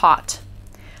Clay Pot,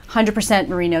 100%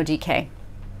 merino DK.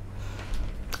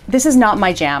 This is not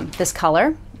my jam, this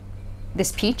color,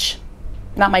 this peach,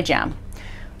 not my jam.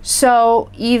 So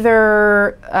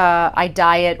either I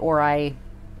dye it or I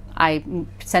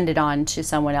send it on to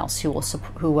someone else who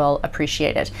will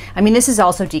appreciate it. I mean, this is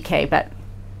also DK, but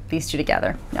these two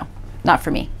together, no, not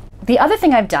for me. The other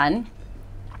thing I've done,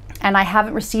 and I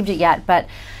haven't received it yet, but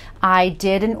I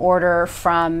did an order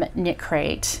from Knit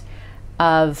Crate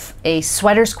of a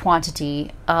sweater's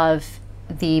quantity of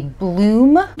the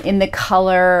Bloom in the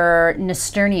color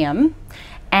Nasturnium.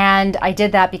 And I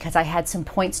did that because I had some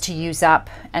points to use up.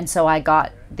 And so I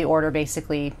got the order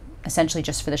basically, essentially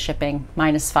just for the shipping,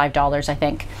 minus $5, I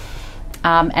think.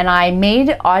 And I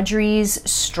made Audrey's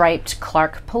striped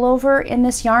Clark pullover in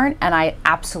this yarn, and I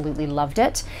absolutely loved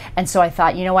it. And so I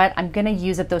thought, you know what, I'm gonna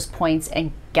use up those points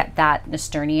and get that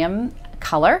Nasturnium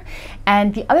color.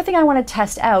 And the other thing I wanna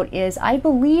test out is I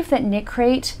believe that Knit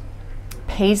Crate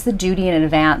pays the duty in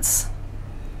advance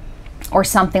or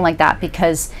something like that,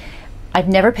 because I've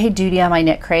never paid duty on my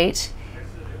Knit Crate.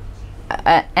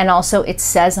 And also it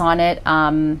says on it,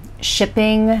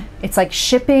 shipping, it's like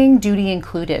shipping duty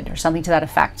included or something to that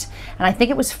effect. And I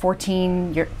think it was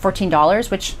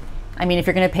 $14, which, I mean, if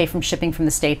you're gonna pay from shipping from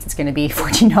the States, it's gonna be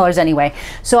 $14 anyway.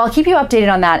 So I'll keep you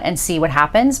updated on that and see what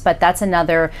happens, but that's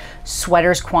another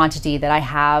sweaters quantity that I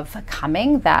have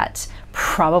coming that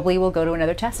probably will go to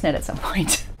another test knit at some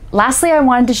point. Lastly, I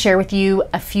wanted to share with you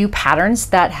a few patterns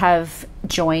that have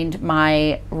joined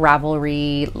my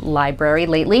Ravelry library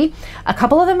lately. A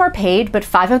couple of them are paid, but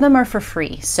 5 of them are for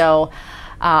free. So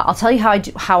I'll tell you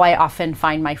how I often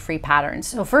find my free patterns.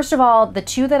 So first of all, the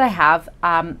 2 that I have,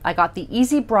 I got the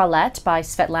Easy Bralette by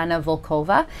Svetlana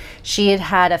Volkova. She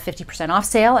had a 50% off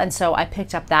sale, and so I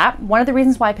picked up that. One of the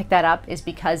reasons why I picked that up is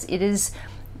because it is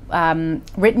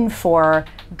written for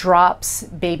Drops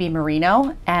Baby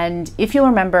Merino. And if you'll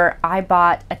remember, I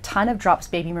bought a ton of Drops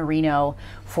Baby Merino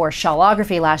for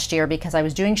shawlography last year because I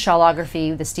was doing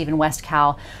shawlography, the Stephen West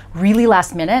cowl, really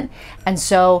last minute. And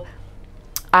so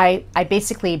I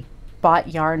basically bought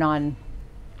yarn on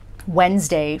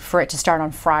Wednesday for it to start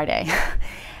on Friday.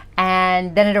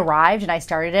 And then it arrived and I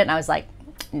started it and I was like,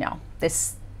 no,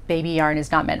 this baby yarn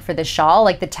is not meant for this shawl.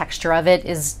 Like the texture of it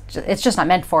is, it's just not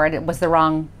meant for it. It was the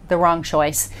wrong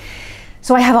choice.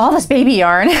 So I have all this baby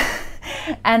yarn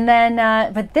and then,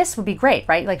 but this would be great,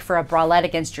 right? Like for a bralette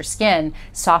against your skin,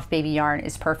 soft baby yarn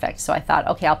is perfect. So I thought,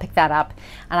 okay, I'll pick that up.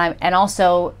 And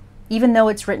also, even though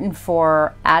it's written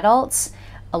for adults,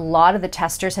 a lot of the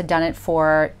testers had done it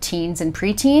for teens and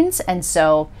preteens. And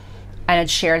so and had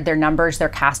shared their numbers, their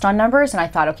cast on numbers. And I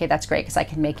thought, okay, that's great because I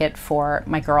can make it for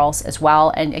my girls as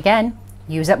well. And again,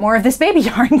 use up more of this baby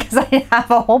yarn because I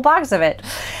have a whole box of it.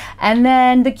 And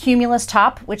then the Cumulus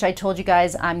top, which I told you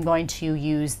guys I'm going to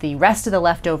use the rest of the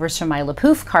leftovers from my Le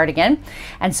Pouf cardigan.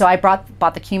 And so I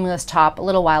bought the Cumulus top a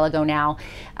little while ago now.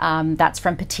 That's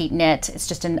from Petite Knit. It's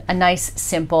just a nice,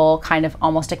 simple, kind of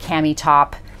almost a cami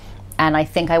top. And I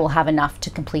think I will have enough to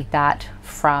complete that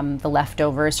from the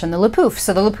leftovers from the Le Pouf.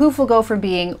 So the Le Pouf will go from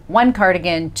being one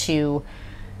cardigan to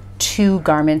 2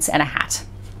 garments and a hat.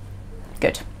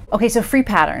 Good. Okay, so free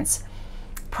patterns.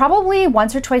 Probably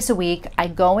once or twice a week, I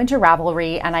go into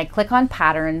Ravelry and I click on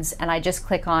patterns and I just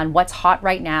click on what's hot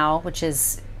right now, which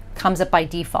comes up by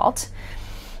default.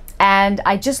 And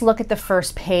I just look at the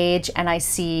first page and I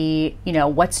see, you know,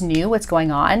 what's new, what's going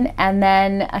on. And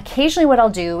then occasionally what I'll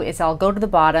do is I'll go to the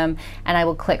bottom and I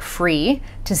will click free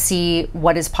to see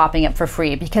what is popping up for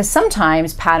free, because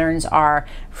sometimes patterns are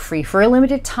free for a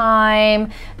limited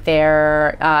time.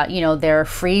 They're, you know, they're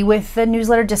free with the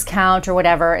newsletter discount or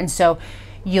whatever. And so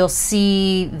you'll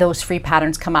see those free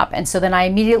patterns come up. And so then I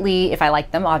immediately, if I like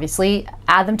them, obviously,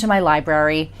 add them to my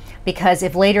library, because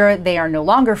if later they are no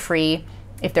longer free,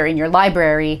 if they're in your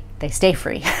library, they stay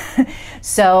free.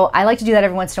 So I like to do that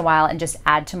every once in a while and just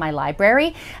add to my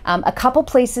library. A couple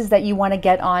places that you want to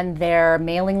get on their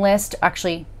mailing list,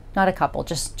 actually not a couple,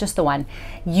 just the one,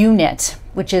 EweKnit,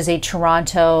 which is a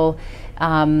Toronto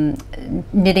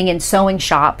knitting and sewing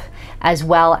shop, as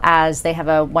well as they have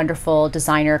a wonderful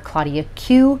designer, Claudia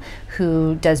Q,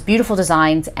 who does beautiful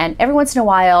designs. And every once in a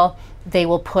while, they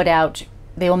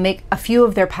will make a few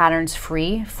of their patterns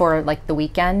free for like the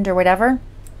weekend or whatever.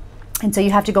 And so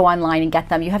you have to go online and get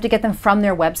them. You have to get them from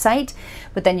their website,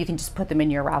 but then you can just put them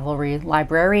in your Ravelry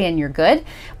library and you're good.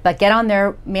 But get on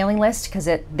their mailing list because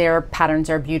their patterns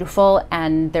are beautiful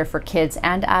and they're for kids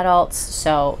and adults.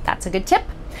 So that's a good tip.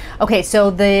 Okay,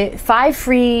 so the 5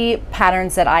 free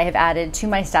patterns that I have added to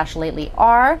my stash lately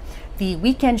are the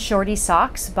Weekend Shorty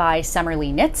socks by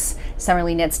Summerly Knits.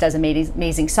 Summerly Knits does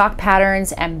amazing sock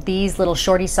patterns, and these little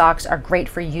shorty socks are great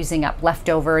for using up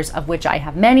leftovers, of which I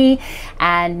have many.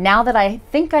 And now that I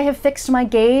think I have fixed my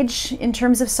gauge in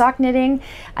terms of sock knitting,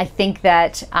 I think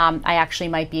that I actually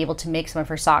might be able to make some of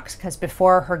her socks, because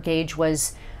before her gauge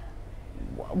was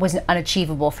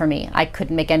unachievable for me. I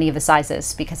couldn't make any of the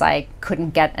sizes because I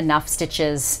couldn't get enough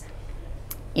stitches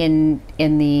in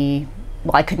the,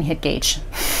 well, I couldn't hit gauge.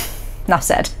 Enough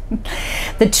said.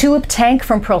 The Tulip tank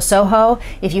from Purl Soho.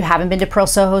 If you haven't been to Purl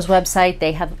Soho's website,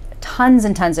 they have tons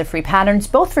and tons of free patterns,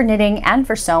 both for knitting and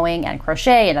for sewing and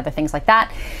crochet and other things like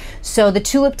that. So the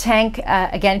Tulip tank,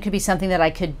 again, could be something that I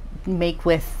could make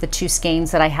with the 2 skeins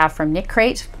that I have from Knit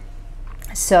Crate.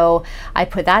 So I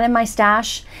put that in my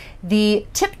stash. The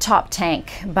Tip Top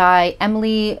tank by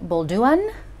Emily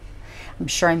Bolduan. I'm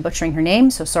sure I'm butchering her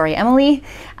name, so sorry, Emily.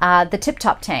 The Tip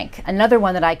Top tank, another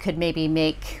one that I could maybe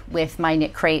make with my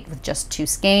Knit Crate with just 2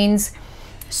 skeins.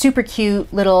 Super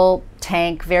cute little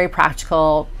tank, very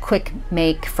practical, quick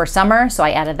make for summer, so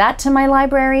I added that to my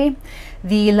library.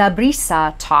 The La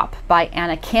Brisa top by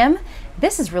Anna Kim.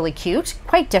 This is really cute,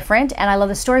 quite different, and I love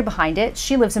the story behind it.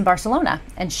 She lives in Barcelona,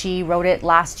 and she wrote it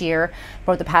last year,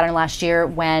 wrote the pattern last year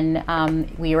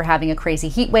when we were having a crazy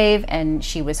heat wave, and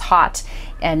she was hot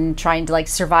and trying to like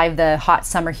survive the hot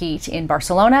summer heat in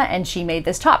Barcelona, and she made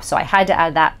this top. So I had to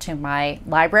add that to my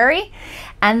library.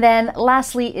 And then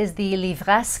lastly is the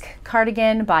Livresque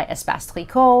cardigan by Espace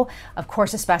Tricot. Of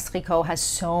course, Espace Tricot has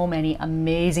so many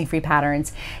amazing free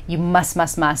patterns. You must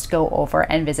go over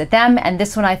and visit them. And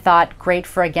this one I thought great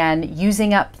for, again,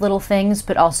 using up little things,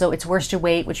 but also it's worsted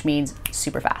weight, which means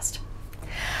super fast.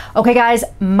 Okay guys,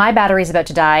 my battery is about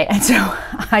to die, and so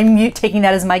I'm taking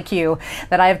that as my cue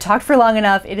that I have talked for long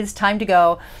enough. It is time to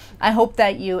go. I hope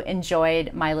that you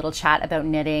enjoyed my little chat about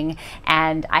knitting,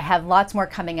 and I have lots more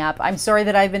coming up. I'm sorry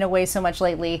that I've been away so much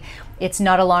lately. It's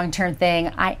not a long-term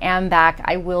thing. I am back.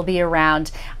 I will be around.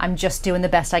 I'm just doing the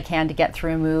best I can to get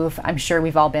through a move. I'm sure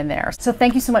we've all been there. So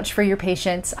thank you so much for your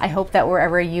patience. I hope that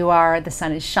wherever you are, the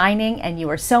sun is shining and you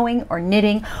are sewing or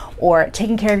knitting or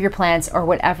taking care of your plants or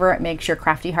whatever makes your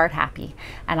crafty heart happy.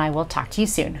 And I will talk to you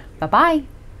soon. Bye-bye.